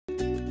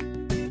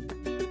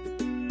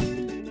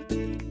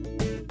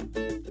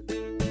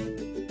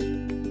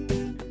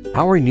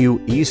Our new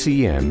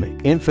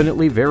ECM,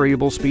 Infinitely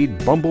Variable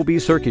Speed Bumblebee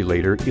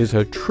Circulator, is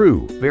a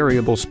true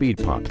variable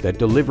speed pump that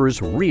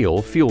delivers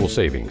real fuel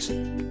savings.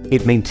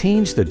 It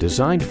maintains the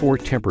designed-for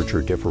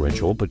temperature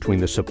differential between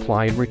the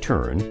supply and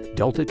return,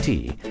 delta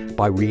T,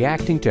 by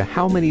reacting to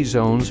how many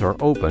zones are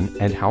open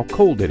and how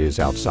cold it is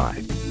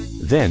outside.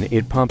 Then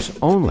it pumps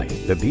only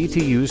the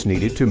BTUs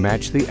needed to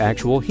match the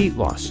actual heat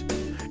loss.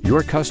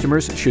 Your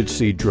customers should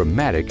see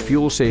dramatic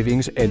fuel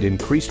savings and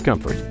increased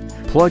comfort.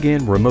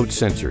 Plug-in remote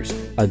sensors,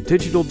 a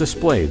digital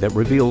display that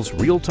reveals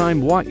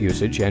real-time watt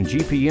usage and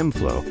GPM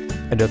flow,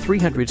 and a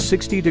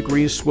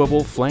 360-degree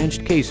swivel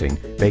flanged casing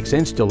makes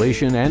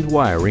installation and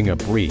wiring a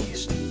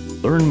breeze.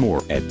 Learn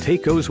more at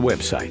Taco's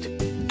website,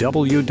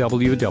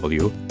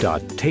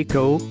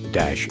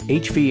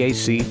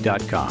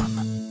 www.taco-hvac.com.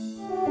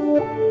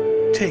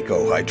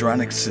 Taco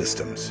Hydronic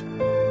Systems.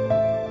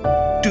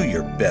 Do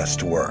your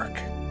best work.